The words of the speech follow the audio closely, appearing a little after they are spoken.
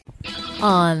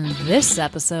On this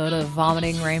episode of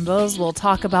Vomiting Rainbows, we'll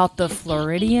talk about the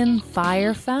Floridian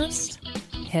Fyre Fest,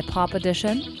 Hip Hop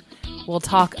Edition. We'll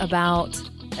talk about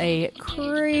a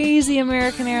crazy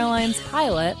American Airlines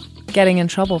pilot getting in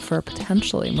trouble for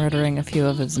potentially murdering a few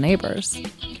of his neighbors.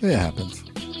 It happens.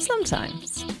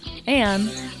 Sometimes. And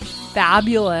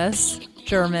fabulous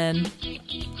German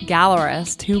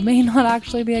gallerist who may not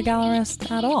actually be a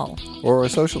gallerist at all. Or a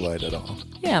socialite at all.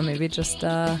 Yeah, maybe just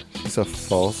He's a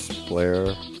false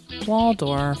Blair.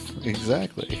 Waldorf.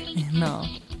 Exactly. No.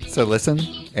 So listen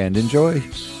and enjoy.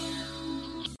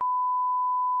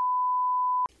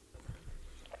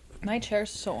 My chair's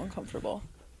so uncomfortable.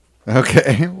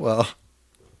 Okay, well,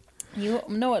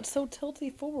 No, it's so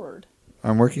tilty forward.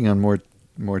 I'm working on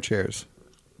more chairs.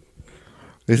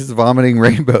 This is Vomiting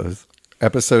Rainbows,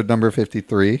 episode number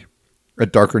 53, a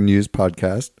Darker News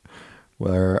podcast,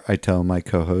 where I tell my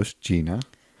co-host, Gina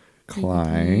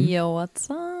Klein, Yo, what's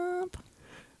up?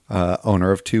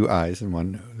 owner of 2 eyes and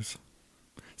 1 nose,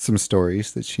 some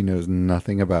stories that she knows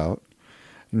nothing about,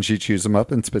 and she chews them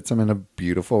up and spits them in a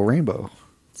beautiful rainbow.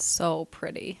 So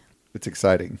pretty. It's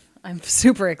exciting. I'm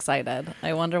super excited.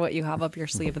 I wonder what you have up your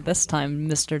sleeve this time,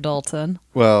 Mr. Dalton.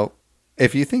 Well,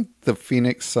 if you think the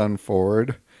Phoenix Sun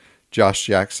forward, Josh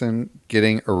Jackson,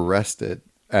 getting arrested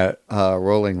at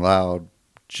Rolling Loud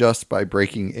just by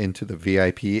breaking into the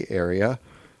VIP area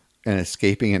and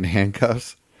escaping in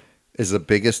handcuffs is the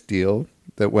biggest deal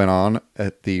that went on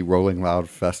at the Rolling Loud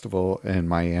Festival in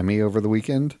Miami over the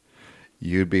weekend,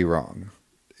 you'd be wrong.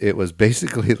 It was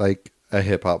basically like a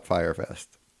hip-hop Fyre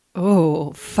Fest.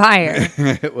 Oh, fire.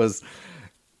 It was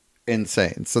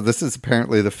insane. So this is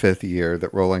apparently the 5th year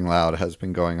that Rolling Loud has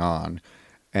been going on,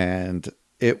 and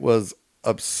it was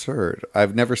absurd.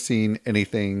 I've never seen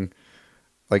anything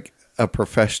like a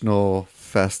professional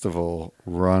festival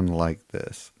run like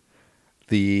this.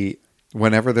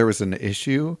 Whenever there was an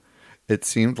issue, it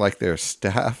seemed like their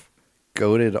staff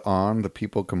goaded on the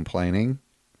people complaining.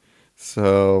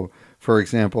 So, for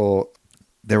example,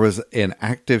 there was an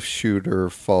active shooter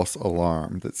false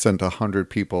alarm that sent 100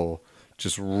 people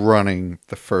just running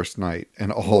the first night in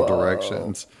all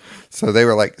directions. So they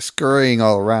were like scurrying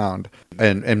all around,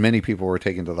 and many people were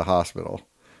taken to the hospital.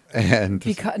 And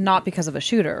Not because of a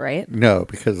shooter, right? no,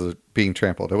 because of being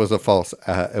trampled. It was a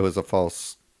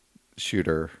false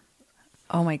shooter.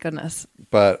 Oh my goodness.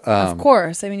 But Of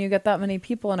course. I mean, you get that many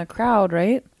people in a crowd,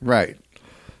 right? right.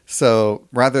 So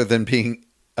rather than being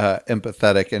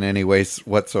empathetic in any ways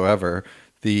whatsoever,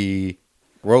 the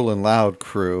Rolling Loud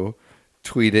crew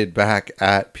tweeted back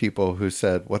at people who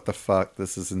said, "What the fuck?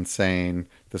 This is insane.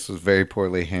 This was very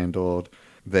poorly handled."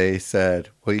 They said,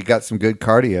 "Well, you got some good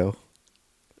cardio."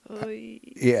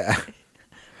 Yeah.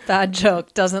 Bad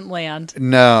joke. Doesn't land.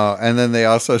 No. And then they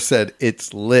also said,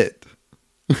 "It's lit."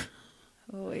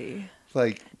 Oy.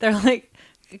 Like, They're like,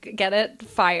 get it?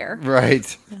 Fire.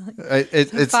 right.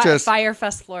 It's just Fyre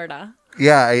Fest, Florida.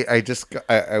 yeah.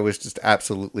 I was just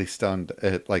absolutely stunned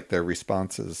at like their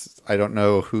responses. I don't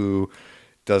know who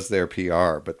does their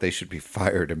PR, but they should be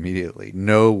fired immediately.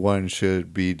 No one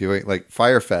should be doing like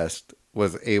Fyre Fest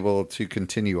was able to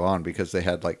continue on because they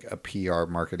had like a PR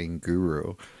marketing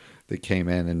guru that came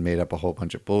in and made up a whole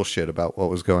bunch of bullshit about what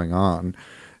was going on.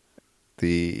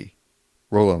 The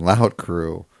Rolling Loud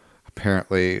crew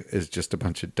apparently is just a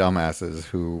bunch of dumbasses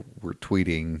who were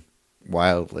tweeting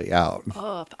wildly out.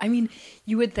 Oh, I mean,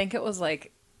 you would think it was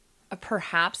like,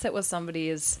 perhaps it was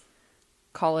somebody's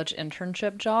college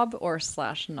internship job or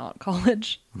 / not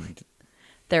college.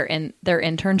 Their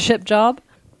internship job.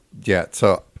 Yeah,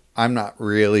 so I'm not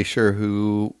really sure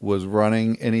who was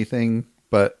running anything,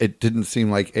 but it didn't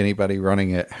seem like anybody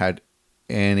running it had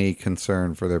any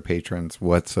concern for their patrons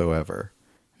whatsoever.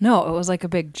 No, it was like a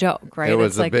big joke, right? It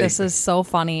was it's like, this is so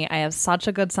funny. I have such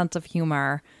a good sense of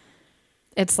humor.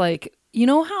 It's like, you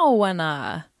know how when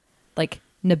like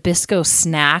Nabisco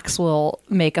Snacks will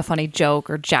make a funny joke,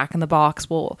 or Jack in the Box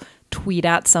will tweet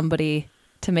at somebody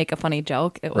to make a funny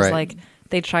joke? It was Right. like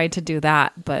they tried to do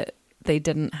that, but they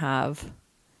didn't have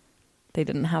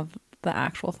the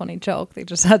actual funny joke. They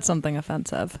just had something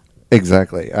offensive.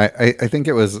 Exactly. I think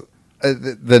it was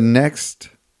the next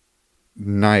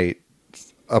night,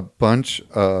 a bunch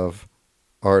of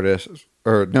artists,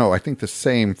 or no, I think the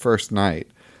same first night,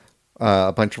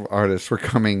 a bunch of artists were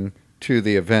coming to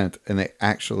the event and they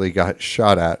actually got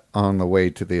shot at on the way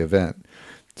to the event.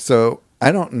 So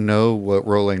I don't know what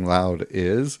Rolling Loud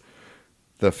is,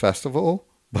 the festival,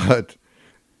 but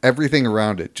everything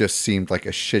around it just seemed like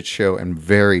a shit show and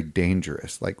very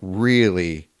dangerous, like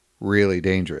really, really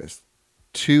dangerous.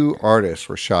 2 artists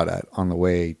were shot at on the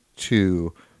way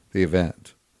to the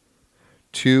event.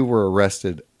 2 were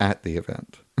arrested at the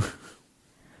event.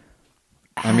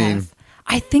 I mean,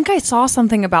 I think I saw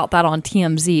something about that on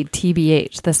TMZ,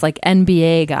 TBH, this like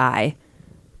NBA guy.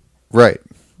 right.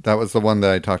 That was the one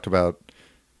that I talked about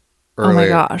earlier. Oh my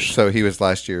gosh. So he was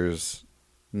last year's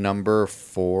number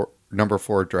four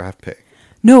draft pick.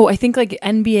 No, I think like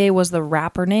NBA was the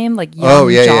rapper name, like Young Oh,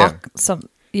 yeah, Jock.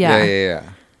 yeah. Yeah. Yeah.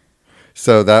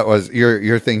 So that was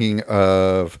you're thinking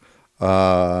of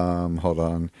hold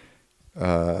on.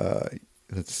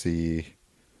 Let's see.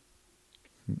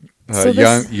 So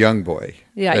this- young boy.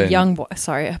 Yeah, And Young Boy.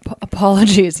 Sorry,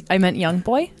 apologies. I meant Young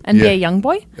Boy. NBA Young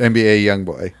Boy. NBA young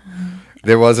boy.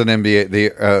 There was an NBA.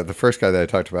 The first guy that I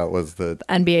talked about was the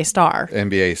NBA star.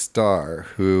 NBA star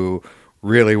who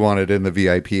really wanted in the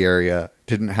VIP area,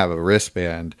 didn't have a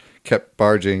wristband, kept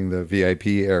barging the VIP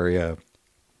area,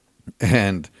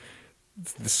 and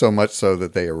so much so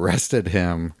that they arrested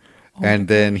him, and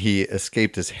then he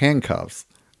escaped his handcuffs,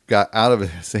 got out of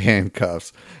his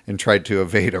handcuffs, and tried to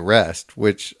evade arrest,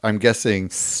 which I'm guessing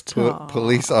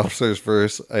police officers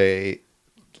versus a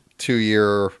 2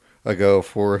 year ago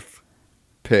fourth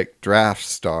pick draft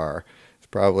star. It's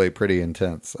probably pretty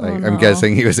intense. I'm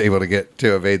guessing he was able to get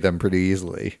to evade them pretty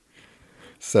easily.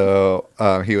 So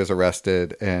he was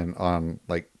arrested and on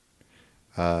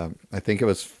I think it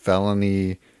was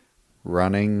felony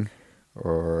running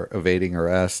or evading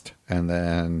arrest, and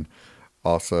then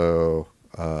also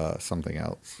something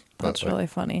else. That's really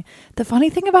funny. The funny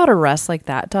thing about arrests like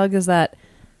that, Doug, is that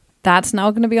that's now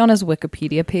going to be on his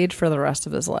Wikipedia page for the rest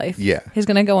of his life. Yeah. He's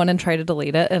going to go in and try to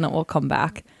delete it, and it will come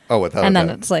back. Oh, without And a then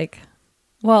doubt. it's like,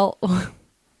 well,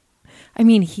 I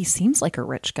mean, he seems like a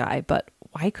rich guy, but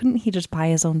why couldn't he just buy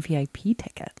his own VIP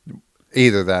ticket?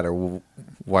 Either that or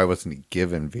why wasn't he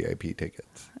given VIP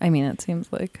tickets? I mean, it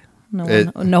seems like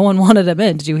no one wanted him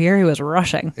in. Did you hear? He was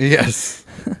rushing. Yes.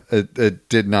 it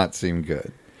did not seem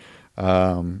good.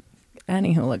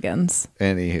 Any hooligans.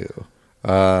 Anywho.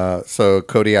 So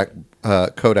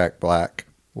Kodak Black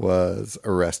was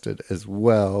arrested as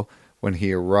well when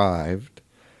he arrived.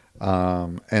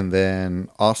 And then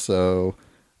also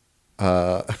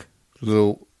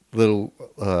Lil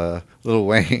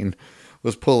Wayne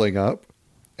was pulling up,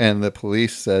 and the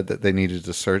police said that they needed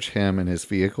to search him and his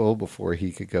vehicle before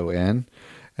he could go in.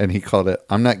 And he called it,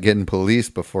 "I'm not getting police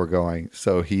before going."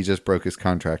 So he just broke his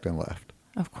contract and left.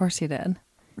 Of course he did.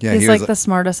 Yeah, He's he like was- the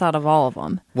smartest out of all of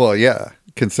them. Well, yeah,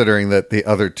 considering that the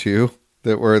other two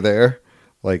that were there,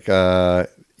 like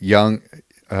young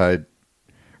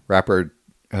rapper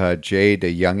Jay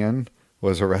DeYoungin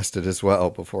was arrested as well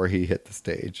before he hit the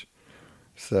stage.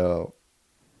 So,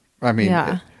 I mean,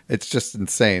 Yeah. it's just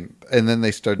insane. And then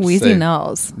they started Wheezy saying,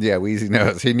 knows. yeah, Wheezy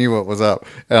knows. He knew what was up.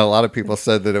 And a lot of people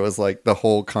said that it was like the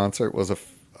whole concert was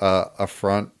a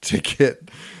front to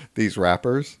get these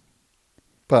rappers.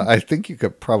 But I think you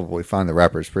could probably find the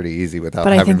rappers pretty easy without.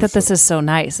 But I having think that to- this is so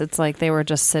nice. It's like they were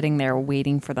just sitting there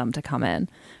waiting for them to come in,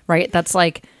 right? That's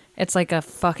like, it's like a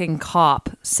fucking cop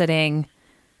sitting,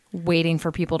 waiting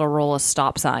for people to roll a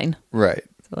stop sign. right.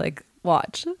 So like,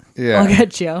 watch. Yeah. I'll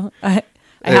get you. I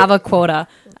have a quota.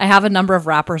 I have a number of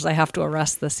rappers I have to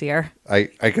arrest this year. I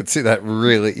could see that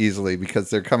really easily because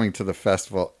they're coming to the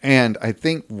festival. And I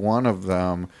think one of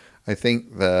them, I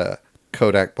think the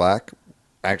Kodak Black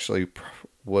actually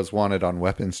was wanted on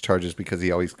weapons charges because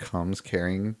he always comes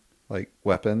carrying like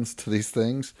weapons to these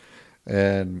things.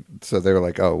 And so they were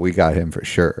like, "Oh, we got him for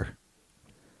sure."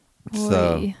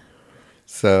 Boy.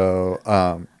 So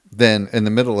then in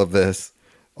the middle of this,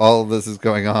 all of this is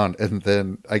going on. And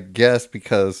then I guess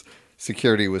because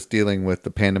security was dealing with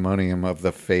the pandemonium of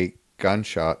the fake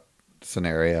gunshot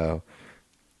scenario,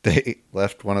 they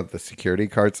left one of the security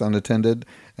carts unattended.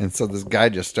 And so this guy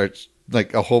just starts,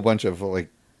 like a whole bunch of like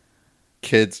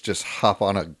kids just hop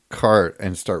on a cart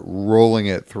and start rolling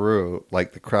it through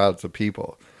like the crowds of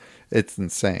people. It's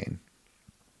insane.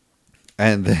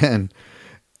 And then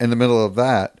in the middle of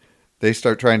that, they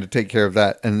start trying to take care of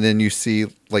that. And then you see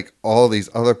like all these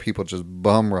other people just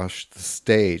bum rush the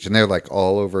stage. And they're like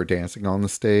all over dancing on the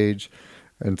stage.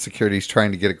 And security's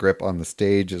trying to get a grip on the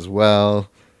stage as well.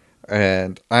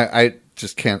 And I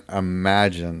just can't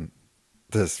imagine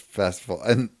this festival.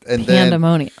 And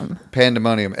Pandemonium.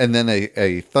 Pandemonium. And then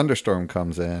a thunderstorm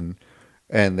comes in.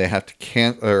 And they have to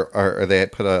cancel, or they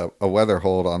put a weather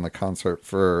hold on the concert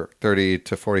for 30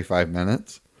 to 45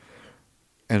 minutes.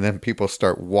 And then people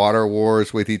start water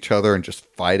wars with each other and just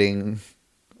fighting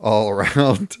all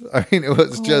around. I mean, it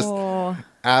was just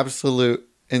absolute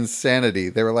insanity.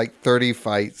 There were like 30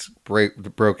 fights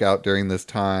broke out during this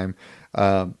time.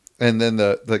 And then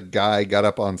the guy got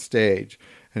up on stage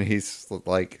and he's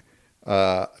like,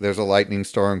 There's a lightning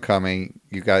storm coming.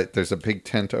 There's a big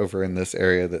tent over in this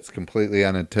area that's completely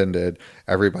unattended.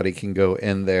 Everybody can go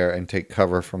in there and take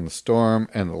cover from the storm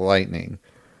and the lightning.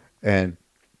 And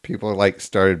people like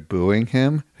started booing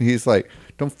him. He's like,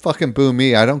 "Don't fucking boo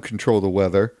me. I don't control the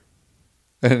weather."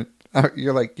 And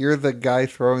you're like, you're the guy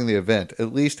throwing the event.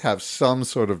 At least have some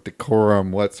sort of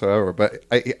decorum whatsoever. But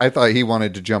I thought he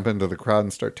wanted to jump into the crowd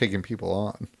and start taking people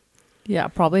on. Yeah,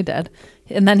 probably did.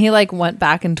 And then he like went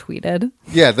back and tweeted.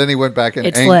 Yeah, then he went back and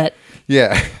It's lit.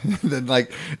 Yeah,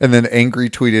 and then angry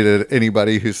tweeted at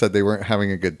anybody who said they weren't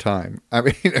having a good time. I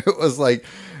mean, it was like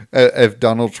if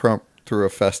Donald Trump threw a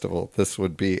festival, this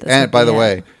would be. And by the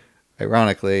way,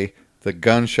 ironically, the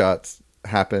gunshots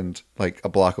happened like a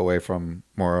block away from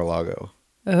Mar-a-Lago.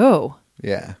 Oh,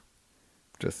 Yeah,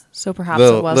 just so perhaps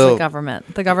it was the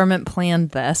government. The government planned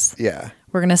this. yeah.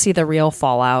 We're gonna see the real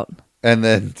fallout. And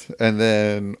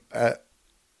then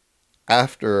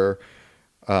after,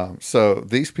 so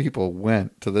these people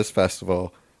went to this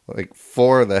festival. Like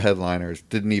 4 of the headliners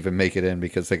didn't even make it in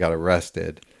because they got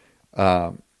arrested.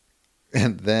 And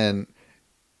then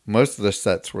most of the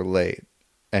sets were late,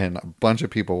 and a bunch of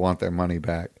people want their money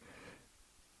back.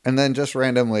 And then just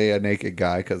randomly, a naked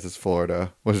guy, because it's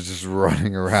Florida, was just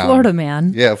running around. Florida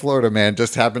man. Yeah, Florida man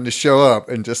just happened to show up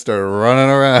and just started running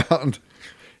around.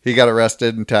 He got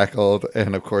arrested and tackled,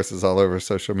 and of course is all over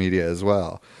social media as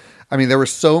well. I mean, there were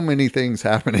so many things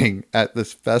happening at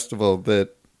this festival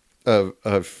that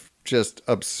of just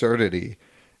absurdity.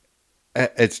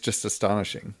 It's just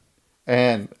astonishing.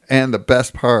 And the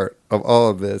best part of all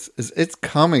of this is it's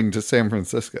coming to San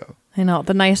Francisco. I know.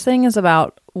 The nice thing is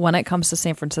about when it comes to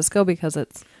San Francisco, because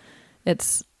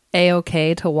it's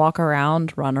A-okay to walk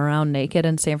around, run around naked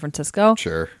in San Francisco.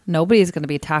 Sure. Nobody's going to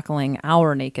be tackling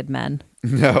our naked men.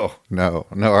 No.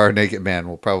 Our naked man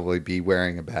will probably be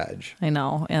wearing a badge. I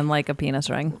know. And like a penis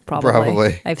ring.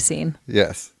 Probably. I've seen.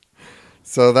 Yes.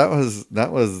 So that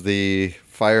was the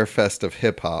Fyre Fest of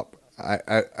hip hop.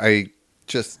 I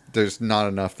just, there's not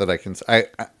enough that I can say.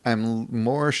 I'm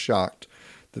more shocked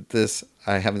that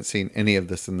I haven't seen any of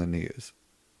this in the news.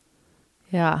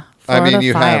 Yeah.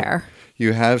 Florida Fire.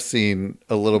 You have seen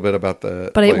a little bit about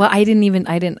the... But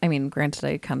I mean, granted,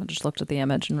 I kind of just looked at the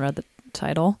image and read the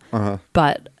title,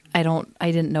 but I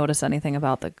didn't notice anything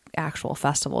about the actual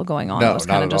festival going on. No, it was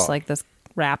kind of just all. Like this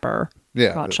rapper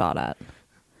got shot at.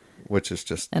 Which is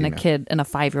just... And a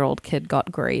 5-year-old kid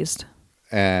got grazed.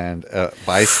 And a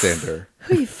bystander.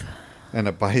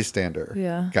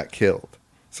 Got killed.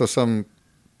 So some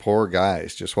poor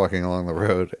guys just walking along the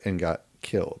road and got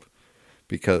killed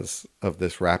because of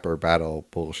this rapper battle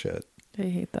bullshit. I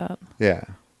hate that. Yeah.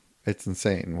 It's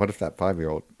insane. What if that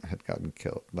 5-year-old had gotten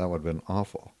killed? That would have been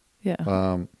awful.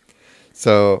 Yeah.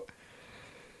 So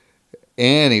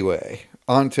anyway,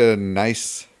 on to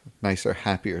nicer,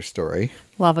 happier story.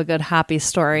 Love a good happy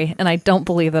story. And I don't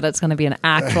believe that it's going to be an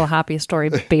actual happy story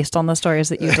based on the stories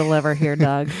that you deliver here,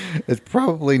 Doug. It's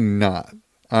probably not.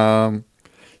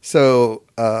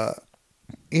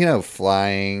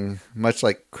 Flying, much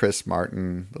like Chris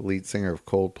Martin, the lead singer of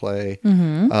Coldplay,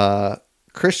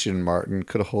 Christian Martin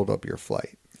could hold up your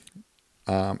flight.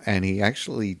 And he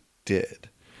actually did.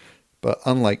 But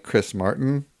unlike Chris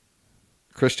Martin,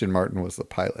 Christian Martin was the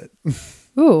pilot.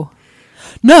 Ooh.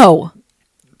 No.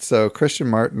 So Christian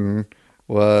Martin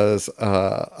was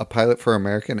a pilot for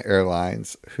American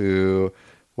Airlines who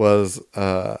was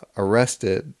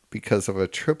arrested because of a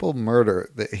triple murder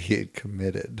that he had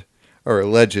committed or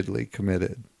allegedly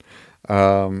committed.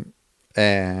 And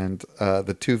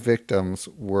the 2 victims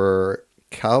were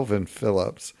Calvin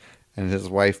Phillips and his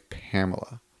wife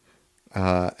Pamela,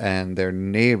 and their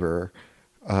neighbor.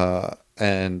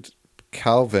 And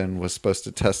Calvin was supposed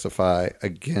to testify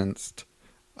against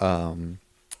Christian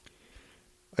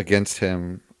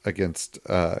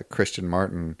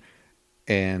Martin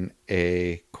in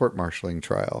a court-martialing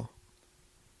trial.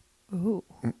 Ooh.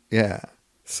 Yeah.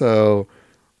 So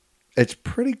it's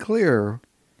pretty clear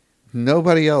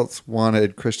nobody else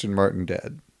wanted Christian Martin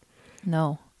dead.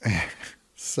 No.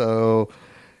 So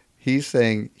he's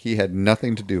saying he had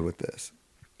nothing to do with this.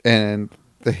 And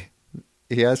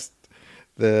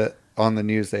on the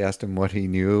news, they asked him what he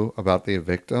knew about the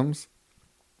victims.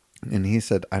 And he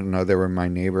said, I don't know, they were my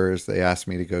neighbors. They asked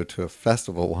me to go to a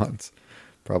festival once.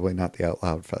 Probably not the Out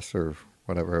Loud Fest or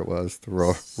whatever it was. The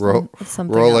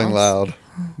Rolling Loud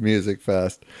Music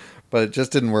Fest. But it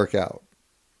just didn't work out.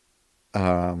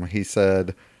 He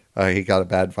said he got a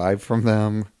bad vibe from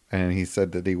them. And he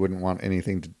said that he wouldn't want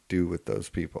anything to do with those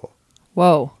people.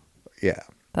 Whoa. Yeah.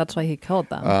 That's why he killed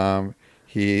them.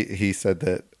 He said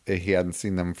that he hadn't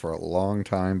seen them for a long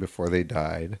time before they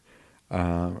died.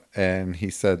 And he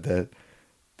said that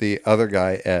the other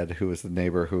guy, Ed, who was the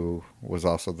neighbor who was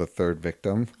also the third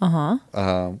victim,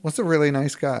 was a really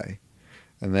nice guy.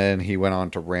 And then he went on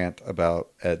to rant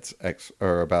about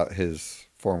about his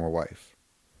former wife.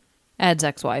 Ed's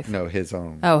ex-wife. No, his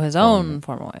own. Oh, his own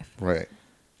former wife. Right.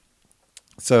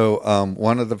 So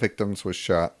one of the victims was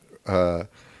shot.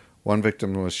 One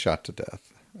victim was shot to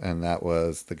death, and that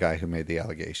was the guy who made the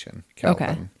allegation,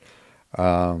 Calvin.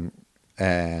 Okay.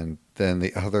 And then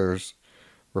the others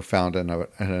were found in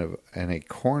a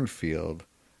cornfield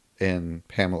in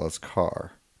Pamela's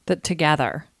car. That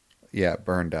together. Yeah,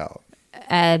 burned out.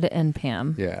 Ed and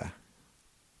Pam. Yeah.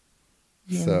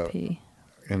 So,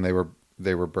 and they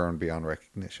were burned beyond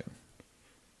recognition.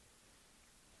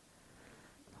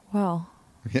 Well.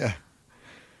 Yeah.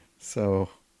 So,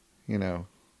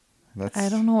 that's... I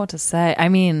don't know what to say. I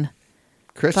mean,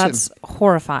 Christian, that's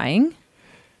horrifying.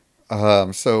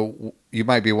 So you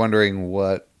might be wondering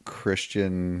what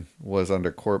Christian was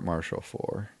under court-martial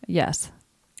for. Yes.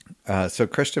 So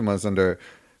Christian was under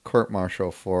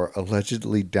court-martial for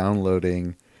allegedly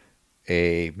downloading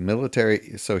a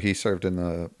military... So he served in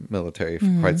the military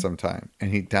for quite some time.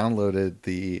 And he downloaded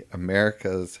the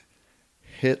America's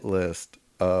hit list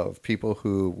of people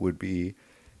who would be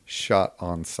shot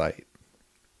on sight.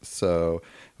 So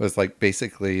it was like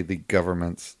basically the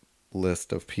government's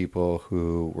list of people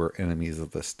who were enemies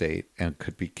of the state and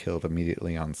could be killed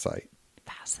immediately on sight.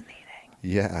 Fascinating.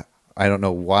 Yeah. I don't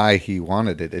know why he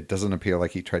wanted it. It doesn't appear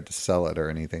like he tried to sell it or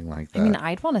anything like that. I mean,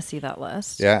 I'd want to see that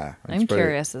list. Yeah. I'm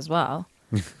curious as well.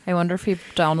 I wonder if he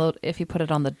put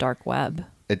it on the dark web.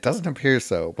 It doesn't appear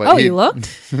so. But you looked?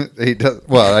 He does.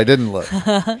 Well, I didn't look.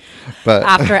 But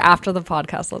after the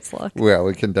podcast, let's look. Well,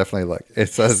 we can definitely look. It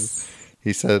says,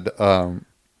 he said,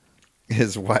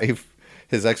 his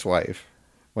ex-wife,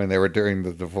 when they were during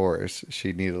the divorce,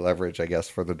 she needed leverage, I guess,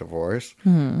 for the divorce.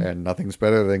 And nothing's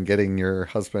better than getting your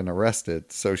husband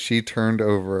arrested. So she turned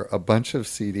over a bunch of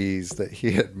CDs that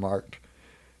he had marked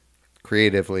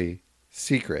creatively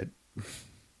secret.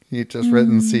 He just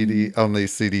written on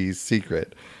these CDs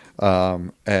secret.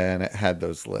 And it had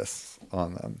those lists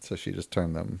on them. So she just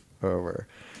turned them over.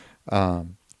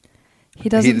 He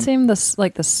doesn't seem the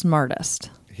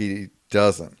smartest. He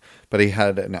doesn't. But he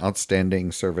had an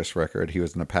outstanding service record. He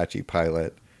was an Apache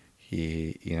pilot.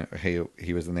 He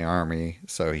was in the Army,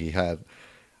 so he had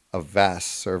a vast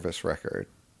service record.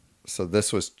 So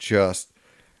this was just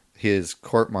his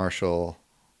court-martial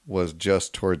was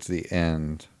just towards the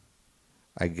end,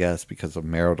 I guess, because of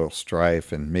marital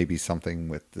strife and maybe something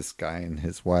with this guy and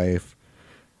his wife.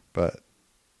 But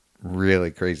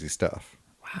really crazy stuff.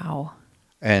 Wow.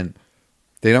 And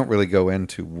they don't really go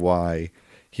into why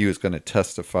he was going to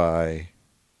testify,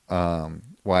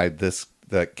 why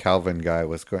that Calvin guy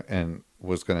was going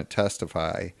to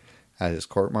testify at his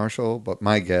court-martial. But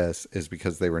my guess is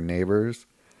because they were neighbors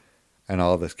and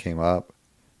all this came up.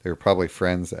 They were probably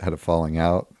friends that had a falling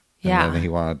out. Yeah. And then he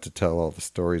wanted to tell all the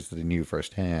stories that he knew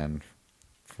firsthand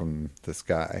from this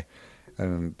guy.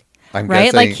 And I'm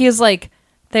guessing... Right? Like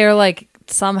they're like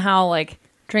somehow like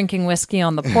drinking whiskey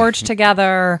on the porch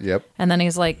together. Yep. And then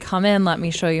he's like, come in, let me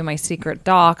show you my secret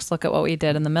docs. Look at what we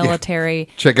did in the military.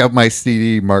 Yeah. Check out my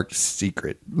CD marked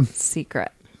secret.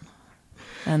 Secret.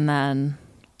 And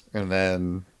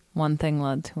then one thing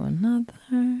led to another.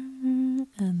 And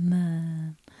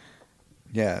then.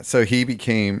 Yeah. So he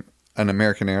became an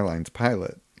American Airlines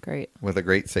pilot. Great. With a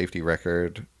great safety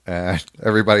record. And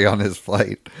everybody on his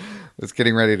flight was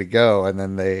getting ready to go. And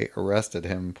then they arrested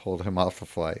him, pulled him off the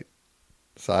flight.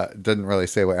 So I didn't really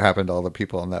say what happened to all the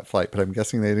people on that flight, but I'm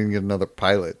guessing they didn't get another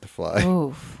pilot to fly.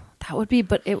 Oof. That would be,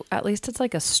 but at least it's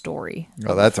like a story.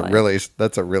 Oh, that's a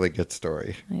really good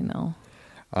story. I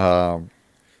know.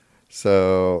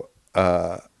 So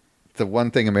the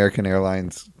one thing American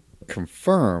Airlines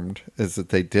confirmed is that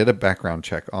they did a background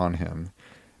check on him,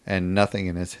 and nothing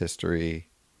in his history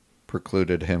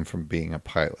precluded him from being a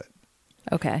pilot.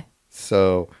 Okay.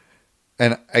 So,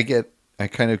 and I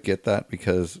kind of get that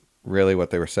because really what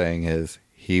they were saying is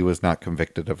he was not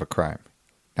convicted of a crime.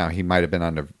 Now, he might have been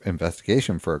under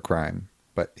investigation for a crime,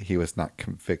 but he was not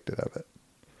convicted of it.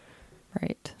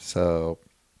 Right. So.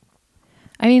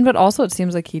 I mean, but also it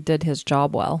seems like he did his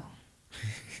job well.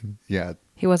 Yeah.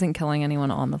 He wasn't killing anyone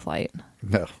on the flight.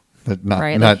 No.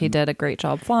 Like he did a great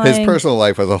job flying. His personal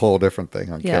life was a whole different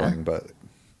thing on killing, but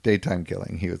daytime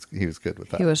killing, he was good with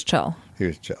that. He was chill.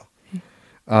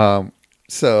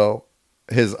 So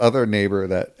his other neighbor,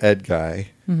 that Ed guy,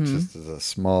 just as a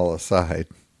small aside,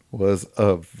 was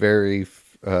a very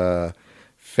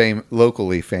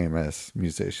locally famous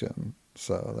musician.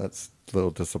 So that's a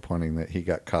little disappointing that he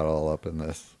got caught all up in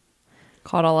this.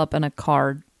 Caught all up in a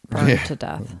car, burned Yeah. to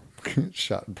death.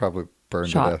 Shot and probably burned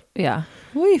to Shot. death. Yeah.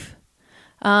 Weef.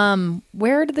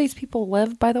 Where do these people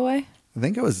live, by the way? I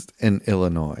think it was in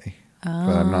Illinois, but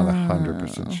I'm not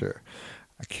 100% sure.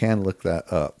 I can look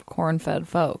that up. Corn-fed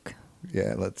folk.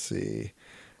 Yeah, let's see.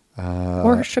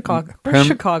 Or Chicago. Or Pem-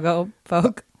 Chicago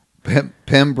folk.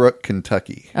 Pembroke,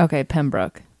 Kentucky. Okay,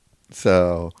 Pembroke.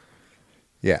 So,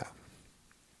 yeah,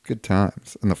 good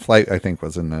times. And the flight, I think,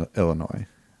 was in Illinois.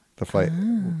 The flight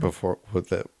before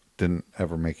that didn't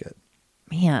ever make it.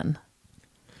 Man,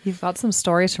 you've got some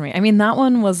stories for me. I mean, that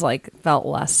one was like, felt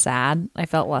less sad. I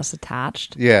felt less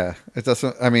attached. Yeah, it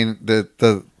doesn't. I mean,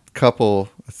 the couple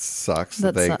sucks.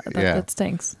 That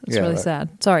stinks. It's Yeah, really that-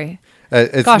 sad. Sorry.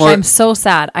 It's Gosh, more, I'm so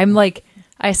sad. I'm like,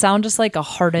 I sound just like a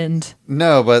hardened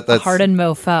that's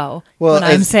mofo Well, when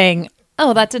I'm it's- saying,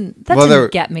 "Oh, that didn't Well, there-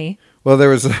 get me." Well, there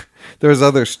was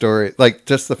other story, like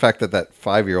just the fact that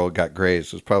 5-year-old got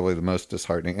grazed was probably the most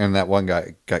disheartening, and that one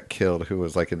guy got killed who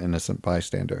was like an innocent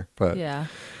bystander. But Yeah.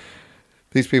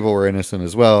 these people were innocent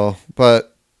as well.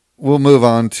 But we'll move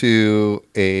on to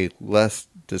a less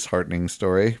disheartening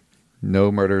story.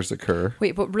 No murders occur.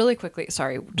 Wait, but really quickly,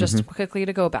 sorry, just quickly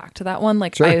to go back to that one.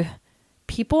 Like, Sure.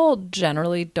 people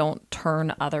generally don't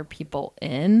turn other people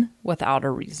in without a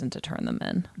reason to turn them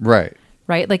in. Right.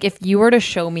 Right? Like, if you were to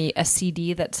show me a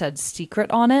CD that said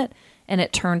secret on it and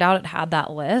it turned out it had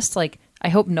that list, like, I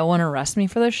hope no one arrests me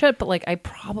for this shit, but like, I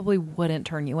probably wouldn't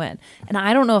turn you in. And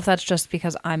I don't know if that's just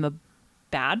because I'm a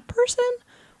bad person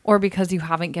or because you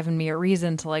haven't given me a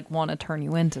reason to like want to turn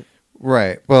you into.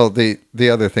 Right. Well, the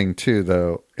other thing too,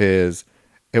 though, is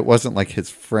it wasn't like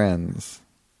his friends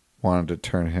wanted to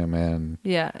turn him in.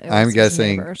 Yeah. It I'm was his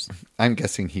guessing. neighbors. I'm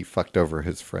guessing he fucked over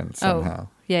his friends somehow.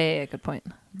 Oh, yeah. Good point.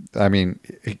 I mean,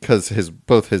 because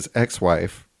both his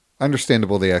ex-wife,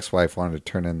 understandable, the ex-wife wanted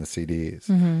to turn in the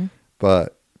CDs,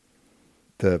 but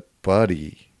the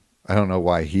buddy, I don't know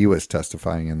why he was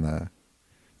testifying in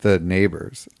the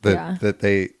neighbors that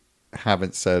they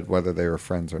haven't said whether they were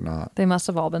friends or not. They must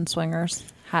have all been swingers.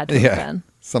 Had to have been.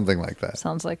 Something like that.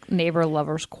 Sounds like neighbor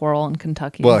lovers quarrel in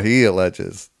Kentucky. Well, he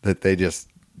alleges that they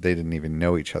didn't even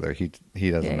know each other. He doesn't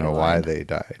Yeah, he know why lied. they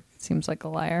died. Seems like a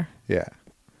liar. Yeah.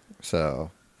 So,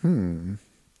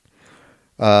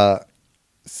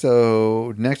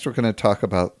 So next we're going to talk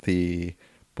about the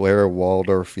Blair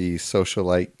Waldorfy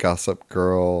socialite gossip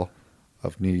girl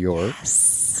of New York.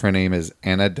 Yes. Her name is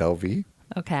Anna Delvey.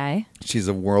 Okay. She's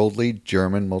a worldly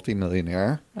German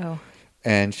multimillionaire, Oh.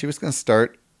 and she was going to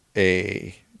start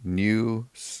a new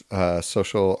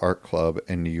social art club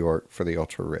in New York for the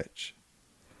ultra rich.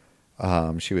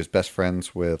 She was best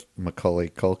friends with Macaulay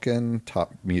Culkin,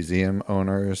 top museum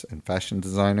owners and fashion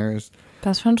designers.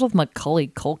 Best friends with Macaulay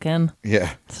Culkin.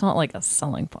 Yeah, It's not like a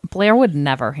selling point. Blair would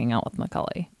never hang out with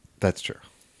Macaulay. that's true.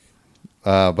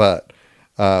 But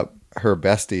her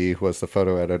bestie was the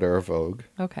photo editor of Vogue.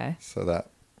 Okay. So that's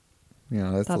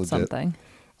That's legit.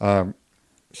 something.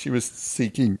 She was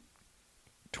seeking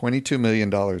 $22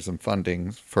 million in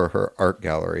funding for her art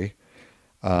gallery.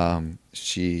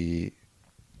 She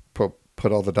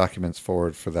put all the documents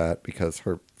forward for that because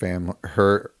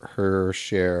her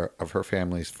share of her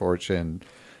family's fortune,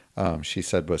 she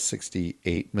said, was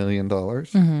 $68 million.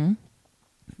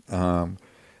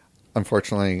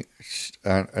 Unfortunately,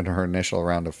 in her initial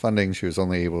round of funding, she was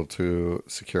only able to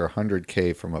secure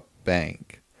 $100K from a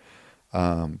bank.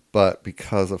 But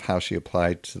because of how she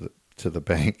applied to the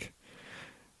bank,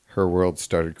 her world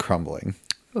started crumbling.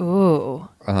 Ooh.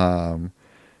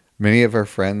 Many of her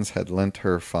friends had lent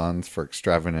her funds for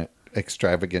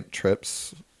extravagant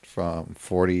trips from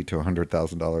 $40,000 to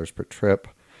 $100,000 per trip.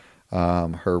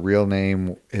 Her real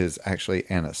name is actually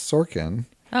Anna Sorkin.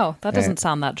 Oh, that doesn't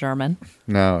sound that German.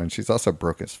 No, and she's also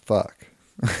broke as fuck.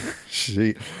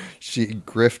 She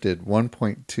grifted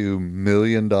 $1.2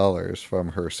 million from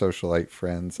her socialite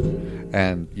friends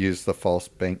and used the false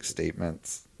bank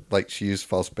statements. Like, she used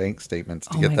false bank statements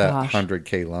to Oh get my that gosh.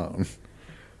 $100K loan.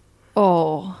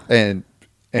 Oh.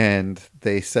 And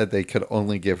they said they could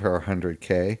only give her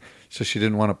 $100K, so she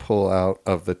didn't want to pull out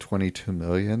of the $22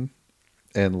 million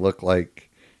and look like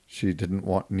she didn't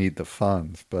need the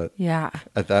funds. But Yeah.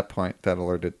 at that point, that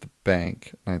alerted the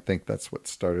bank, and I think that's what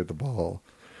started the ball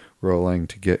rolling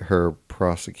to get her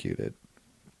prosecuted.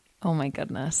 Oh my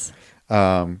goodness.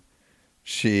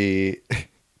 She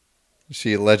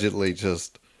allegedly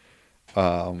just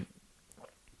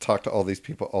talked to all these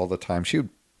people all the time. She would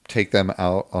take them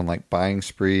out on like buying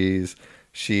sprees.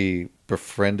 She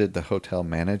befriended the hotel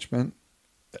management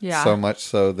Yeah. so much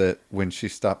so that when she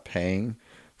stopped paying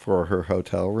for her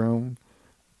hotel room,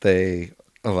 they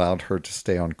allowed her to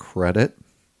stay on credit.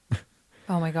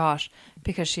 Oh my gosh.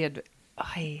 Because she had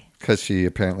because she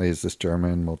apparently is this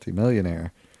German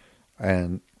multimillionaire,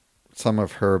 and some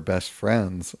of her best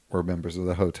friends were members of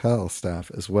the hotel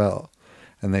staff as well.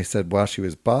 And they said while she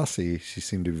was bossy, she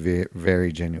seemed to be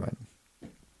very genuine.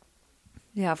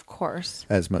 Yeah, of course.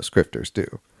 As most grifters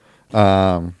do.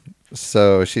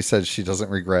 So she said she doesn't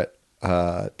regret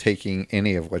taking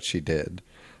any of what she did.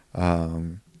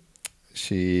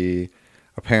 She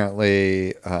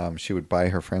apparently she would buy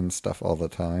her friends stuff all the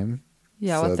time.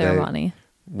 Yeah, with their money.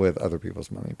 With other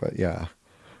people's money, but yeah.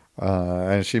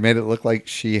 And she made it look like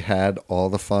she had all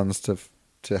the funds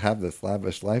to have this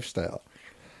lavish lifestyle.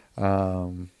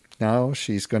 Now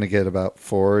she's going to get about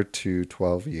 4 to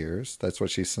 12 years. That's what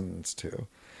she's sentenced to.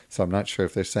 So I'm not sure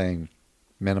if they're saying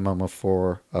minimum of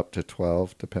 4 up to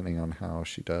 12, depending on how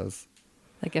she does.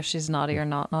 Like if she's naughty or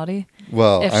not naughty.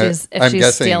 Well, if she's guessing,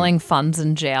 stealing funds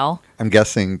in jail. I'm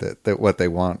guessing that what they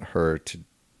want her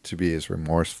to be is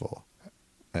remorseful,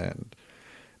 and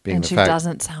she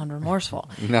doesn't sound remorseful.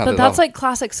 But that's like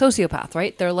classic sociopath,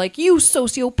 right? They're like, you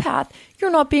sociopath,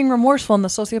 you're not being remorseful, and the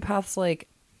sociopath's like,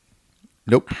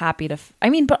 nope, happy to.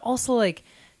 I mean, but also like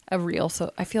I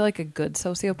feel like a good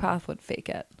sociopath would fake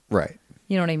it, right?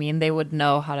 You know what I mean? They would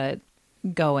know how to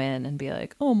go in and be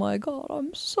like, oh my God,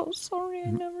 I'm so sorry.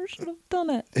 I never should have done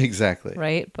it. Exactly.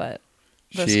 Right? But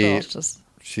this girl's just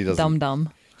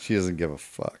dumb. She doesn't give a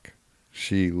fuck.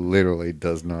 She literally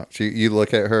does not. You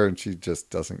look at her and she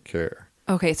just doesn't care.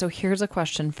 Okay, so here's a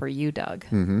question for you, Doug.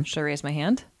 Mm-hmm. Should I raise my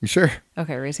hand? Sure.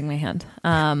 Okay, raising my hand.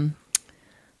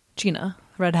 Gina,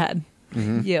 redhead,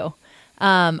 you.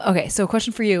 Okay, so a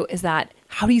question for you is that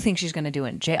how do you think she's going to do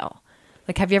in jail?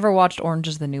 Like, have you ever watched Orange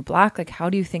is the New Black? Like, how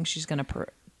do you think she's going to...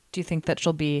 do you think that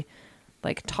she'll be,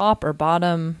 like, top or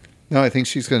bottom? No, I think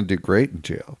she's going to do great in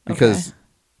jail. Because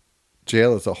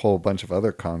jail is a whole bunch of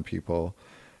other con people.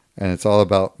 And it's all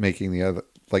about making the other...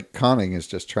 Like, conning is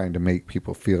just trying to make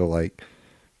people feel like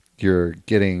you're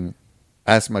getting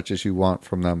as much as you want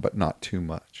from them, but not too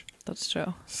much. That's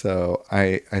true. So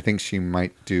I think she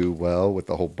might do well with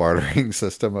the whole bartering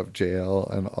system of jail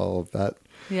and all of that.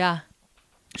 Yeah.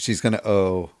 She's going to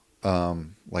owe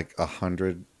like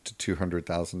 $100,000 to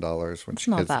 $200,000 when it's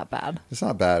not that bad. It's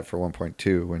not bad for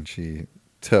 1.2 when she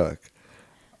took.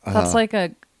 That's like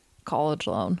a college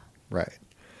loan, right?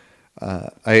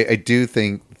 I do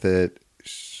think that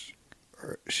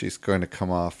she's going to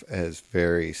come off as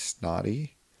very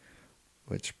snotty,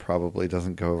 which probably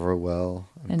doesn't go over well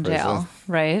in prison. Jail,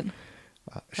 right?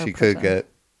 She could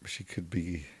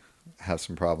have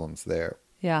some problems there.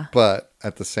 Yeah, but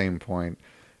at the same point,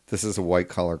 this is a white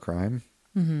collar crime.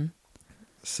 Mm-hmm.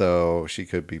 So she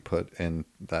could be put in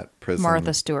that prison.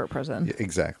 Martha Stewart prison. Yeah,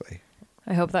 exactly.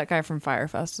 I hope that guy from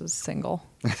Firefest is single.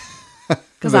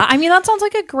 Because that sounds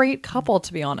like a great couple,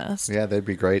 to be honest. Yeah, they'd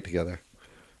be great together.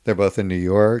 They're both in New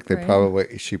York.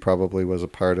 She probably was a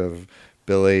part of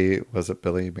Billy. Was it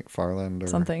Billy McFarland or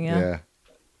something? Yeah.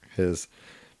 His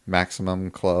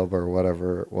Maximum Club or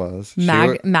whatever it was.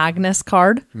 Magnus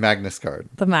Card. Magnus Card.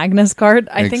 The Magnus Card.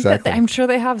 I think that Exactly. I'm sure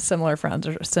they have similar friends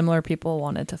or similar people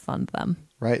wanted to fund them.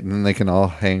 Right, and then they can all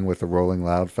hang with the Rolling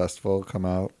Loud Festival. Come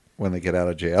out when they get out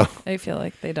of jail. I feel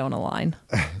like they don't align.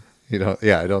 I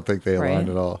don't think they align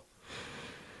at all.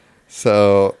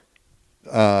 So,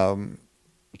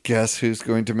 guess who's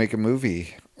going to make a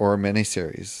movie or a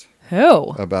miniseries? Who?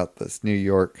 About this New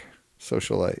York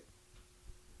socialite.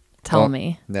 Tell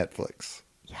me. Netflix.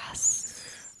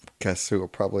 Yes. Guess who will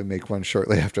probably make one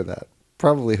shortly after that?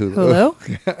 Probably Hulu.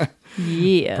 Hulu?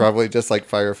 Yeah. Probably just like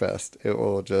Firefest. It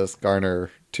will just garner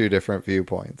 2 different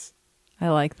viewpoints. I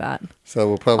like that. So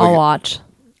we'll probably... I'll watch.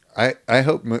 I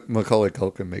hope Macaulay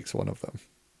Culkin makes one of them.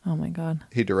 Oh my God.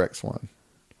 He directs one.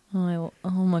 Oh,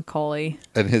 Macaulay.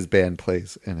 And his band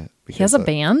plays in it. He has a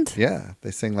band? Yeah.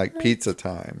 They sing like Pizza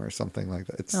Time or something like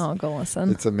that. Go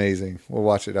listen. It's amazing. We'll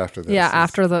watch it after this. Yeah,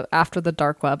 after the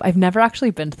dark web. I've never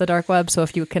actually been to the dark web, so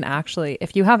if you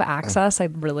have access,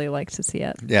 I'd really like to see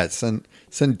it. Yeah, send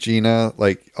Gina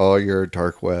like all your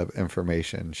dark web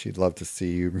information. She'd love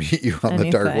to meet you on the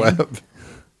dark web.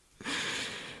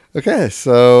 Okay,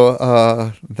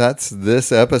 so that's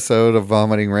this episode of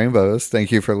Vomiting Rainbows. Thank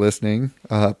you for listening.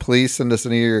 Please send us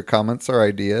any of your comments or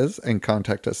ideas and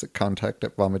contact us at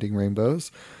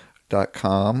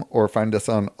contact@vomitingrainbows.com or find us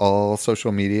on all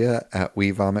social media at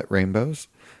We Vomit Rainbows.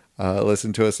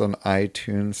 Listen to us on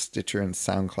iTunes, Stitcher, and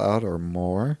SoundCloud or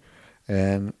more.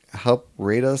 And help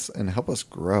rate us and help us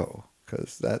grow,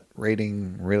 because that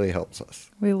rating really helps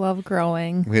us. We love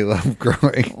growing. We love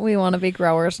growing. We want to be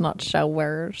growers, not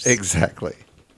showers. Exactly.